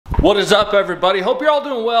What is up, everybody? Hope you're all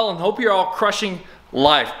doing well and hope you're all crushing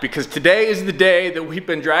life, because today is the day that we've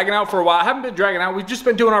been dragging out for a while. I haven't been dragging out, we've just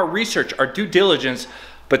been doing our research, our due diligence.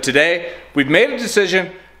 But today we've made a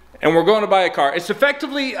decision and we're going to buy a car. It's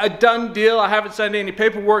effectively a done deal. I haven't signed any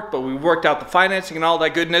paperwork, but we worked out the financing and all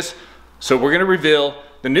that goodness. So we're gonna reveal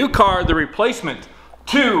the new car, the replacement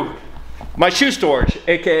to my shoe storage,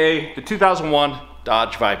 AKA the 2001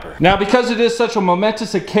 Dodge Viper. Now, because it is such a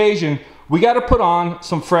momentous occasion, we got to put on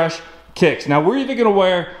some fresh kicks. Now, we're either going to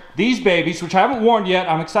wear these babies, which I haven't worn yet,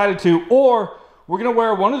 I'm excited to, or we're going to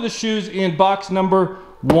wear one of the shoes in box number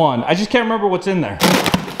 1. I just can't remember what's in there.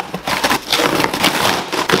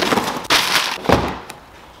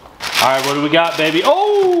 All right, what do we got, baby?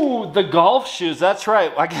 Oh, the golf shoes, that's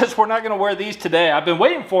right. I guess we're not going to wear these today. I've been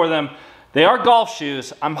waiting for them. They are golf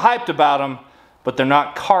shoes. I'm hyped about them, but they're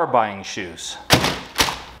not car buying shoes.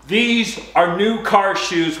 These are new car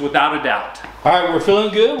shoes without a doubt. All right, we're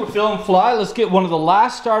feeling good, we're feeling fly. Let's get one of the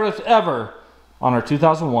last startups ever on our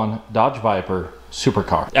 2001 Dodge Viper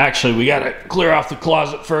supercar. Actually, we gotta clear off the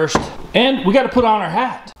closet first, and we gotta put on our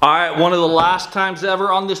hat. All right, one of the last times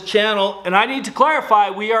ever on this channel, and I need to clarify,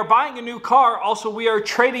 we are buying a new car. Also, we are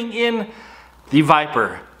trading in the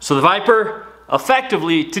Viper. So the Viper,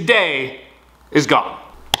 effectively, today, is gone.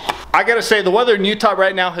 I gotta say, the weather in Utah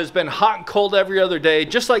right now has been hot and cold every other day.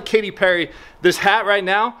 Just like Katy Perry, this hat right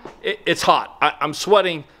now, it's hot. I'm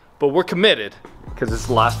sweating, but we're committed because it's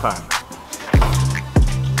the last time.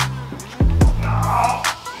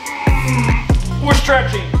 We're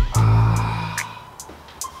stretching.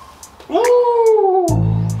 Woo!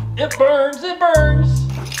 It burns, it burns.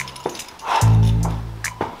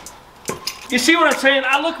 You see what I'm saying?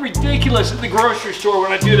 I look ridiculous at the grocery store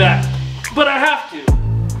when I do that, but I have to.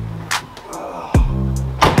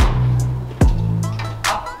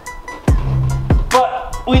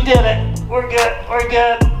 But we did it. We're good. We're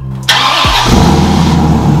good.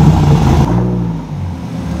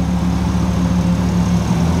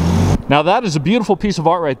 Now that is a beautiful piece of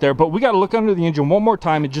art right there, but we got to look under the engine one more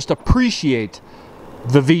time and just appreciate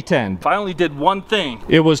the V10. Finally did one thing.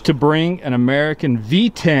 It was to bring an American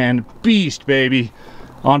V10 beast, baby,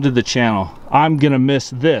 onto the channel. I'm gonna miss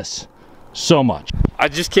this so much. I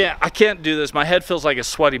can't do this. My head feels like a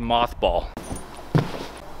sweaty mothball.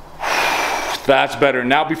 That's better.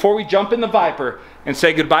 Now, before we jump in the Viper and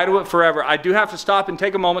say goodbye to it forever, I do have to stop and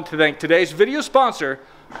take a moment to thank today's video sponsor,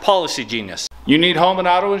 Policy Genius. You need home and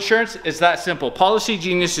auto insurance? It's that simple. Policy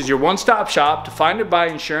Genius is your one-stop shop to find and buy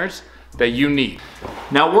insurance that you need.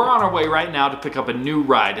 Now, we're on our way right now to pick up a new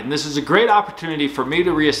ride, and this is a great opportunity for me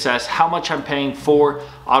to reassess how much I'm paying for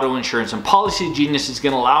auto insurance, and Policy Genius is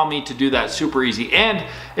going to allow me to do that super easy. And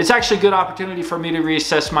it's actually a good opportunity for me to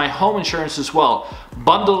reassess my home insurance as well.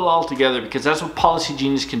 Bundle it all together, because that's what Policy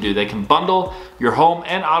Genius can do. They can bundle your home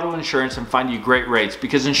and auto insurance and find you great rates,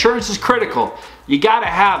 because insurance is critical. You got to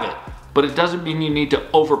have it, but it doesn't mean you need to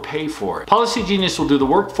overpay for it. Policy Genius will do the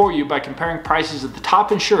work for you by comparing prices at the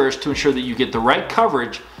top insurers to ensure that you get the right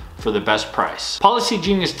coverage for the best price. Policy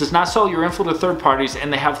Genius does not sell your info to third parties,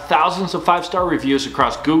 and they have thousands of 5-star reviews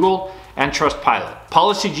across Google and Trustpilot.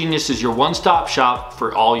 Policy Genius is your one-stop shop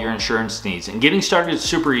for all your insurance needs, and getting started is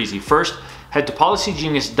super easy. First, head to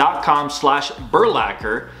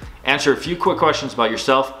policygenius.com/Burlacher, answer a few quick questions about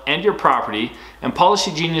yourself and your property, and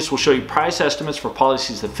Policy Genius will show you price estimates for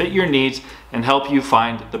policies that fit your needs and help you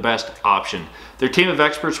find the best option. Their team of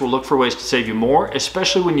experts will look for ways to save you more,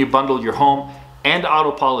 especially when you bundle your home and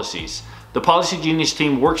auto policies. The Policy Genius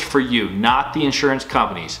team works for you, not the insurance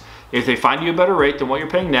companies. If they find you a better rate than what you're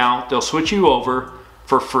paying now, they'll switch you over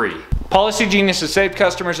for free. Policy Genius has saved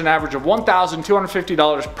customers an average of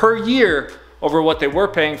 $1,250 per year over what they were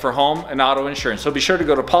paying for home and auto insurance. So be sure to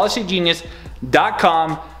go to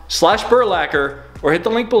policygenius.com/Burlacher or hit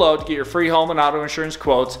the link below to get your free home and auto insurance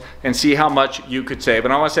quotes and see how much you could save.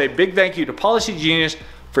 And I want to say a big thank you to Policy Genius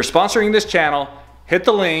for sponsoring this channel. Hit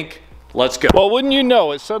the link. Let's go. Well, wouldn't you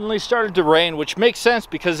know, it suddenly started to rain, which makes sense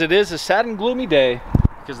because it is a sad and gloomy day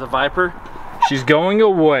because the Viper, she's going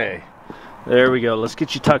away. There we go. Let's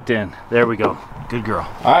get you tucked in. There we go. Good girl.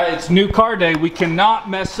 All right, it's new car day. We cannot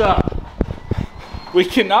mess up. We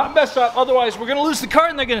cannot mess up, otherwise we're gonna lose the car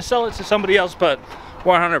and they're gonna sell it to somebody else, but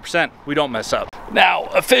 100% we don't mess up. Now,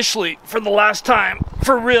 officially, for the last time,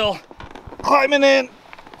 for real, climbing in.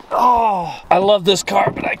 Oh, I love this car,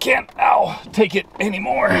 but I can't, take it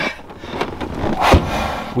anymore.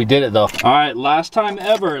 We did it though. All right, last time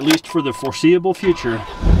ever, at least for the foreseeable future.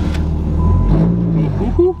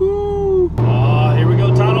 Oh, here we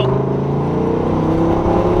go, tunnel.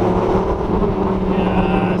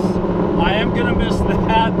 Yes, I am gonna miss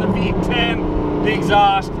that, the V10, the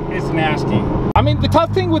exhaust is nasty. I mean, the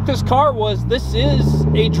tough thing with this car was this is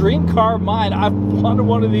a dream car of mine. I've wanted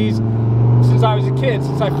one of these since I was a kid,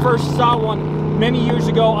 since I first saw one many years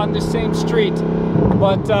ago on this same street.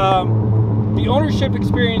 But the ownership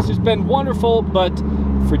experience has been wonderful, but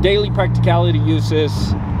for daily practicality uses,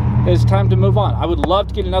 it's time to move on. I would love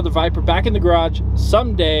to get another Viper back in the garage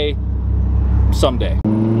someday.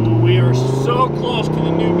 We are so close to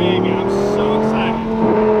the new baby. I'm so excited.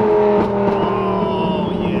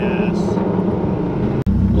 Oh, yes.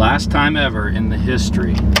 Last time ever in the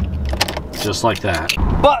history. Just like that.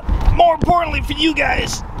 But more importantly for you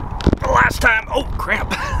guys, the last time, oh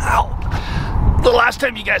cramp, ow. The last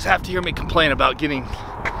time you guys have to hear me complain about getting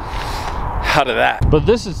out of that. But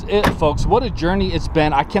this is it, folks. What a journey it's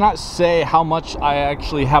been. I cannot say how much I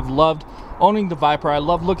actually have loved owning the Viper. I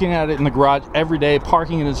love looking at it in the garage every day,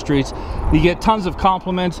 parking in the streets. You get tons of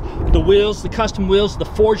compliments. The wheels, the custom wheels, the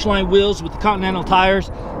Forge Line wheels with the Continental tires.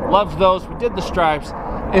 Loved those. We did the stripes.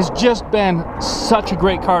 It's just been such a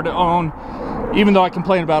great car to own, even though I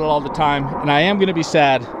complain about it all the time. And I am gonna be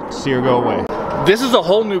sad to see her go away. This is a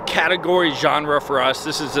whole new category genre for us.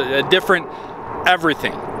 This is a different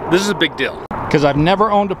everything. This is a big deal. Because I've never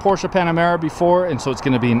owned a Porsche Panamera before, and so it's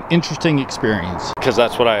gonna be an interesting experience. Because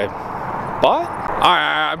that's what I bought?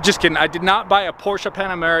 I'm just kidding. I did not buy a Porsche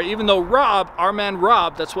Panamera, even though Rob, our man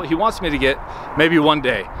Rob, that's what he wants me to get, maybe one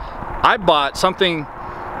day. I bought something,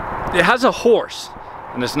 it has a horse,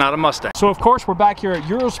 and it's not a Mustang. So of course we're back here at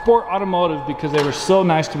Eurosport Automotive because they were so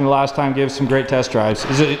nice to me last time, gave us some great test drives.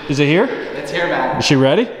 Is it here? It's here, man. Is she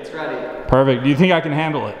ready? It's ready. Perfect. Do you think I can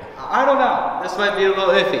handle it? I don't know. This might be a little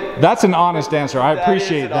iffy. That's an honest answer. I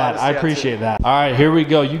appreciate that. I appreciate that. All right, here we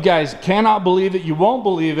go. You guys cannot believe it. You won't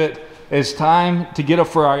believe it. It's time to get a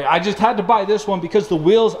Ferrari. I just had to buy this one because the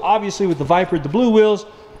wheels, obviously with the Viper, the blue wheels,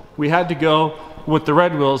 we had to go with the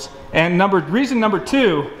red wheels. And reason number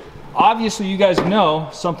two, obviously you guys know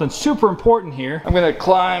something super important here. I'm gonna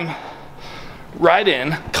climb right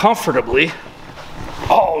in comfortably.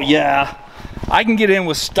 Oh yeah, I can get in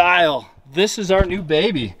with style. This is our new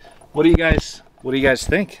baby. What do you guys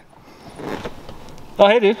think? Oh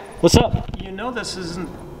hey dude, what's up? You know this isn't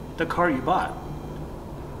the car you bought.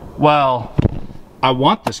 Well, I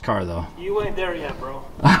want this car though. You ain't there yet, bro.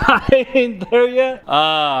 I ain't there yet?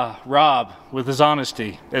 Rob, with his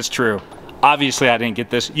honesty, it's true. Obviously I didn't get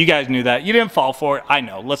this. You guys knew that. You didn't fall for it. I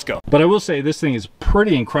know, let's go. But I will say this thing is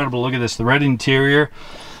pretty incredible. Look at this, the red interior.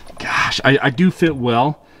 Gosh, I do fit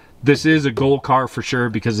well. This is a gold car for sure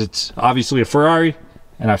because it's obviously a Ferrari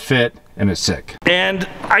and I fit and it's sick. And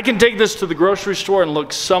I can take this to the grocery store and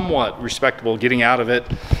look somewhat respectable getting out of it,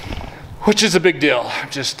 which is a big deal.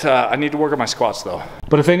 Just, I need to work on my squats though.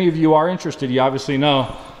 But if any of you are interested, you obviously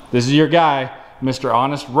know this is your guy, Mr.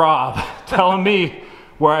 Honest Rob, telling me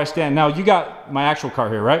where I stand. Now, you got my actual car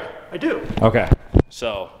here, right? I do. Okay.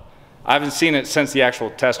 So, I haven't seen it since the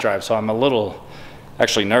actual test drive, so I'm a little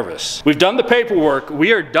actually nervous. We've done the paperwork.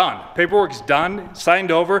 We are done. Paperwork's done,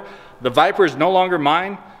 signed over. The Viper is no longer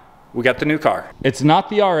mine. We got the new car. It's not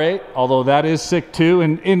the R8, although that is sick too.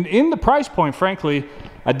 And in the price point, frankly,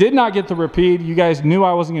 I did not get the Rapide. You guys knew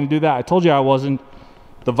I wasn't gonna do that. I told you I wasn't.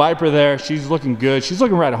 The Viper there, she's looking good. She's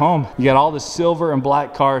looking right at home. You got all the silver and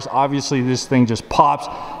black cars. Obviously this thing just pops.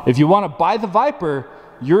 If you wanna buy the Viper,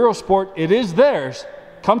 Eurosport, it is theirs.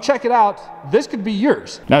 Come check it out. This could be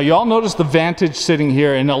yours. Now you all notice the Vantage sitting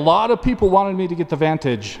here, and a lot of people wanted me to get the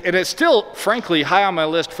Vantage. And it's still, frankly, high on my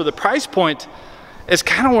list. For the price point, it's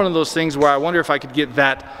kind of one of those things where I wonder if I could get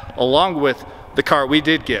that along with the car we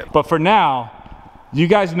did get. But for now, you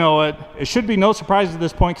guys know it. It should be no surprise at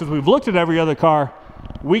this point because we've looked at every other car.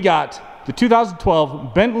 We got the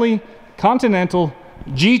 2012 Bentley Continental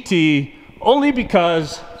GT only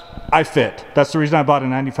because I fit. That's the reason I bought a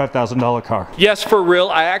 $95,000 car. Yes, for real,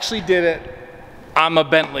 I actually did it. I'm a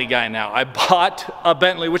Bentley guy now. I bought a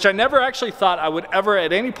Bentley, which I never actually thought I would ever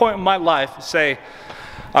at any point in my life say,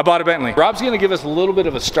 I bought a Bentley. Rob's gonna give us a little bit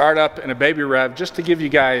of a startup and a baby rev just to give you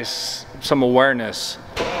guys some awareness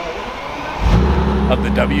of the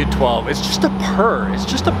W12. It's just a purr, it's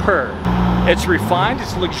just a purr. It's refined,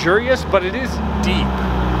 it's luxurious, but it is deep.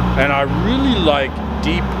 And I really like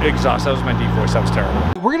deep exhaust. That was my deep voice, that was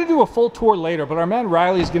terrible. We're gonna do a full tour later, but our man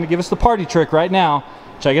Riley is gonna give us the party trick right now.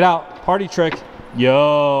 Check it out, party trick.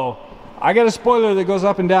 Yo, I got a spoiler that goes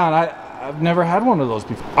up and down. I've never had one of those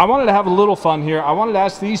before. I wanted to have a little fun here. I wanted to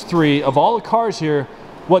ask these three, of all the cars here,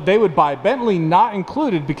 what they would buy. Bentley not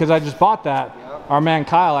included because I just bought that. Yep. Our man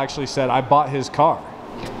Kyle actually said I bought his car.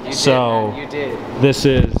 You did, you did. This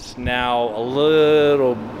is now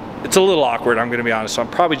it's a little awkward, I'm gonna be honest, so I'm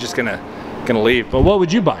probably just gonna leave. But what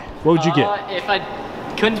would you buy? What would you get? If I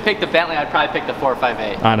couldn't pick the Bentley, I'd probably pick the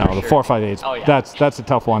 458. I know, the 458. Oh, yeah. That's a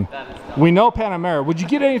tough one. We know Panamera. Would you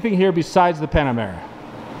get anything here besides the Panamera?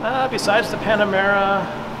 Besides the Panamera,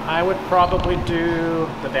 I would probably do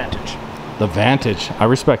the Vantage. The Vantage. I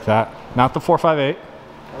respect that. Not the 458.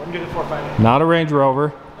 I wouldn't do the 458. Not a Range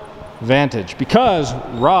Rover. Vantage. Because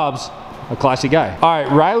Rob's a classy guy. All right,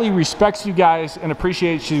 Riley respects you guys and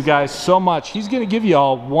appreciates you guys so much. He's gonna give you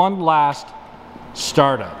all one last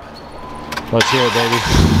startup. Let's hear it, baby.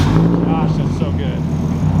 Gosh, that's so good.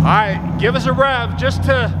 All right, give us a rev just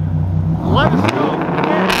to let us know.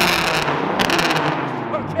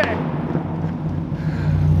 Okay.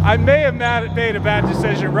 I may have made a bad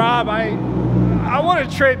decision. Rob, I want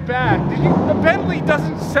to trade back. The Bentley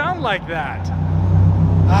doesn't sound like that.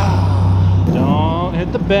 Don't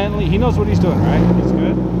hit the Bentley. He knows what he's doing, right? He's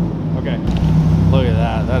good? Okay. Look at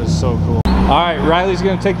that. That is so cool. All right, Riley's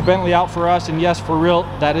going to take the Bentley out for us. And yes, for real,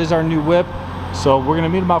 that is our new whip. So we're going to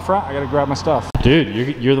meet him out front. I got to grab my stuff.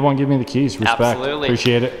 Dude, you're the one giving me the keys. Respect. Absolutely.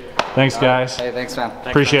 Appreciate it. Thanks, guys. Hey, thanks, man.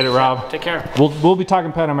 Appreciate it, Rob. Take care. We'll be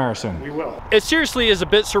talking Panamera soon. We will. It seriously is a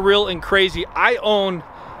bit surreal and crazy. I own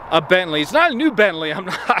a Bentley. It's not a new Bentley.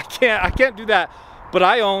 I can't do that. But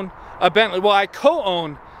I own a Bentley. Well, I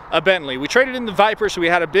co-own a Bentley. We traded in the Viper, so we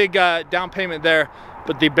had a big down payment there.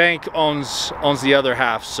 But the bank owns the other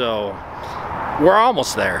half, so we're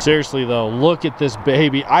almost there. Seriously though, look at this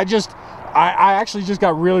baby. I actually just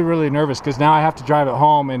got really nervous because now I have to drive it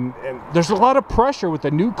home, and there's a lot of pressure with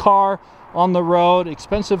a new car on the road,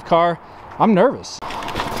 expensive car. I'm nervous.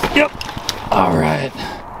 Yep. All right,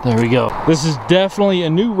 there we go. This is definitely a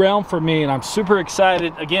new realm for me, and I'm super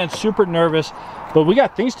excited. Again, super nervous, but we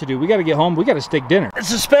got things to do. We got to get home. We got to steak dinner.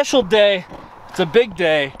 It's a special day. It's a big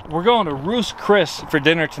day. We're going to Ruth's Chris for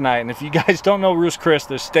dinner tonight, and if you guys don't know Ruth's Chris,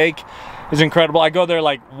 their steak is incredible. I go there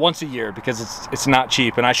like once a year because it's not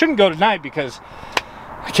cheap, and I shouldn't go tonight because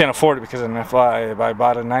I can't afford it because if I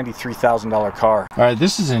bought a $93,000 car. All right,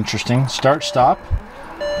 this is interesting. Start, stop.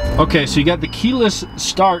 Okay, so you got the keyless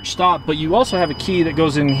start, stop, but you also have a key that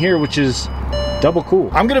goes in here, which is double cool.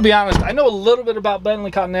 I'm gonna be honest, I know a little bit about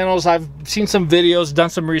Bentley Continentals. I've seen some videos, done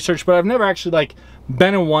some research, but I've never actually like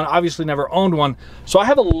been in one, obviously never owned one. So I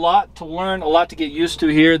have a lot to learn, a lot to get used to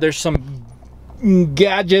here. There's some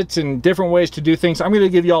gadgets and different ways to do things. I'm gonna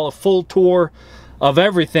give you all a full tour of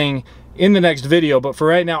everything in the next video, but for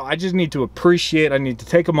right now, I just need to appreciate, I need to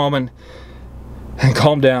take a moment and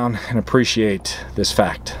calm down and appreciate this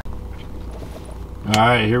fact. All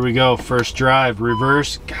right, here we go. First drive,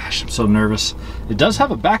 reverse. Gosh, I'm so nervous. It does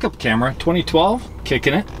have a backup camera, 2012,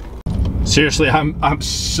 kicking it. Seriously, I'm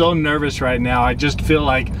so nervous right now. I just feel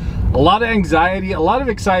like a lot of anxiety, a lot of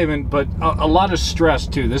excitement, but a lot of stress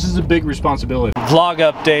too. This is a big responsibility. Vlog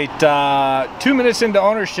update, 2 minutes into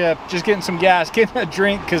ownership, just getting some gas, getting a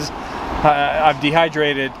drink because I've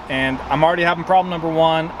dehydrated and I'm already having problem number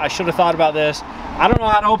one. I should have thought about this. I don't know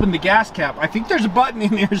how to open the gas cap. I think there's a button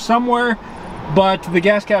in here somewhere, but the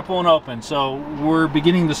gas cap won't open, so we're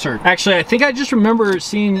beginning the search. Actually, I think I just remember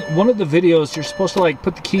seeing one of the videos, you're supposed to like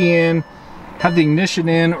put the key in, have the ignition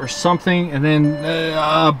in or something, and then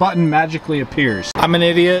a button magically appears. I'm an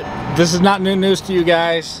idiot. This is not new news to you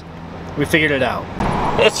guys. We figured it out.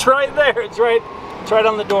 It's right there, it's right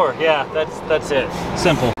on the door. Yeah, that's it,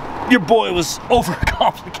 simple. Your boy was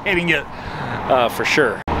overcomplicating it, for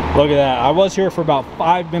sure. Look at that. I was here for about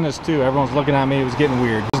 5 minutes too. Everyone's looking at me. It was getting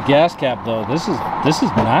weird. This gas cap though, this is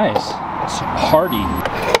nice. It's hardy.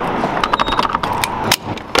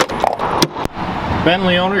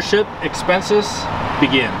 Bentley ownership expenses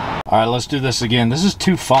begin. All right, let's do this again. This is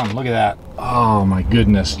too fun. Look at that. Oh my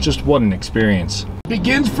goodness, just what an experience.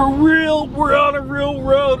 Begins for real. We're on a real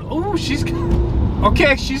road. Oh,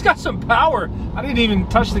 okay, she's got some power. I didn't even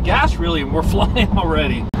touch the gas really, and we're flying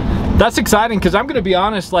already. That's exciting because I'm gonna be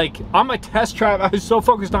honest, like on my test drive, I was so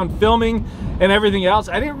focused on filming and everything else.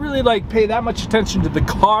 I didn't really like pay that much attention to the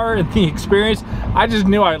car and the experience. I just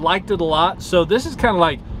knew I liked it a lot. So this is kind of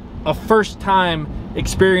like a first time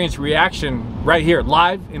experience reaction right here,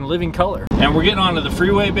 live in living color. And we're getting onto the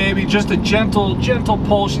freeway, baby. Just a gentle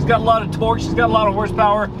pull. She's got a lot of torque. She's got a lot of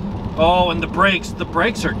horsepower. Oh, and the brakes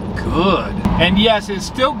are good. And yes, it's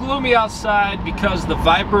still gloomy outside because the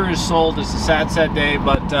Viper is sold. It's a sad day,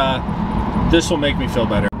 but this will make me feel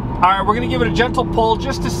better. All right, we're gonna give it a gentle pull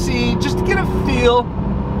just to see, just to get a feel.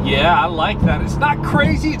 Yeah, I like that. It's not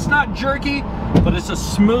crazy, it's not jerky, but it's a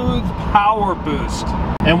smooth power boost.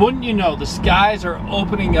 And wouldn't you know, the skies are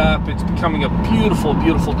opening up. It's becoming a beautiful,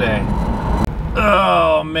 beautiful day.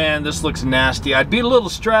 Oh man, this looks nasty. I'd be a little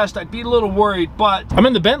stressed, I'd be a little worried, but I'm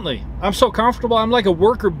in the Bentley. I'm so comfortable. I'm like a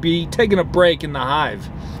worker bee taking a break in the hive.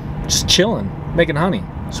 Just chilling, making honey.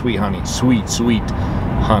 Sweet honey, sweet, sweet.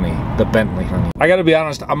 honey, the Bentley honey. I gotta be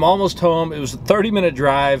honest, I'm almost home. It was a 30-minute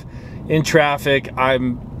drive in traffic.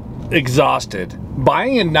 I'm exhausted.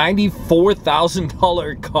 Buying a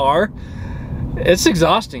 $94,000 car, it's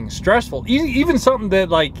exhausting, stressful. Even something that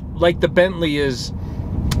like the Bentley is,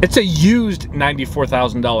 it's a used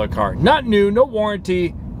 $94,000 car. Not new, no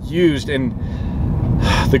warranty, used, and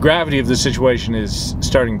the gravity of the situation is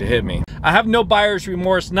starting to hit me. I have no buyer's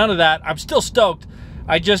remorse, none of that. I'm still stoked.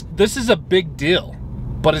 This is a big deal,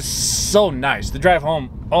 but it's so nice. The drive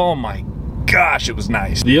home, oh my gosh, it was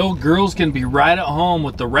nice. The old girls can be right at home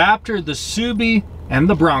with the Raptor, the Subi, and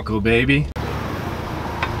the Bronco, baby.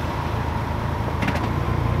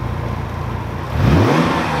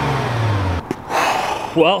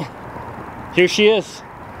 Well, here she is.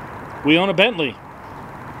 We own a Bentley.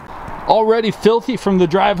 Already filthy from the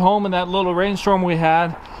drive home and that little rainstorm we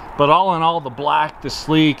had, but all in all, the black, the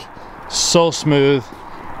sleek, so smooth.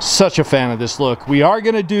 Such a fan of this look. We are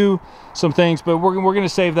gonna do some things, but we're gonna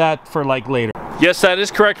save that for like later. Yes, that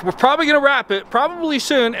is correct. We're probably gonna wrap it, probably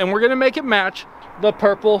soon, and we're gonna make it match the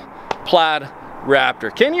purple plaid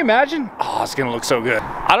Raptor. Can you imagine? Oh, it's gonna look so good.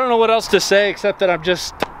 I don't know what else to say except that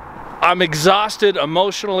I'm exhausted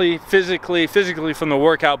emotionally, physically from the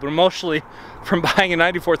workout, but emotionally from buying a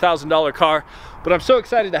 $94,000 car. But I'm so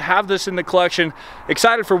excited to have this in the collection,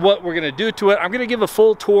 excited for what we're gonna do to it. I'm gonna give a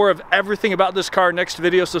full tour of everything about this car next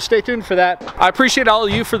video, so stay tuned for that. I appreciate all of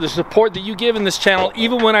you for the support that you give in this channel,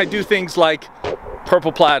 even when I do things like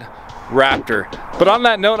purple plaid Raptor. But on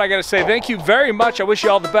that note, I gotta say thank you very much. I wish you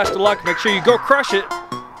all the best of luck. Make sure you go crush it.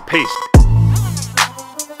 Peace.